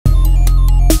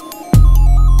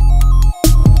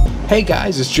Hey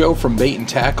guys, it's Joe from Bait and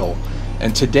Tackle,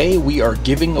 and today we are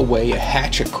giving away a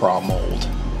Hatchet Craw mold.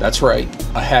 That's right,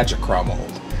 a Hatchet Craw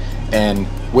mold. And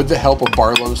with the help of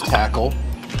Barlow's Tackle,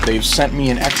 they've sent me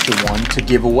an extra one to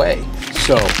give away.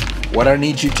 So what I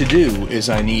need you to do is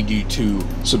I need you to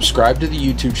subscribe to the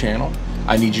YouTube channel.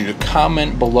 I need you to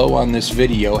comment below on this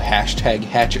video, hashtag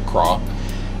Hatchet Craw.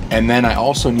 And then I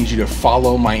also need you to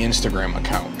follow my Instagram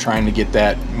account, trying to get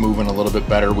that moving a little bit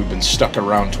better. We've been stuck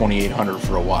around 2,800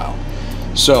 for a while.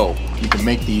 So you can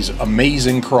make these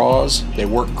amazing craws. They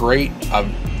work great.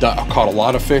 I've caught a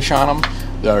lot of fish on them.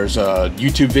 There's a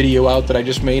YouTube video out that I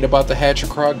just made about the Hatchet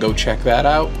Craw. Go check that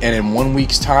out. And in 1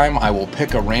 week's time, I will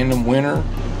pick a random winner.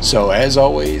 So as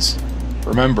always,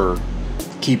 remember,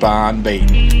 keep on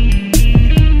baiting.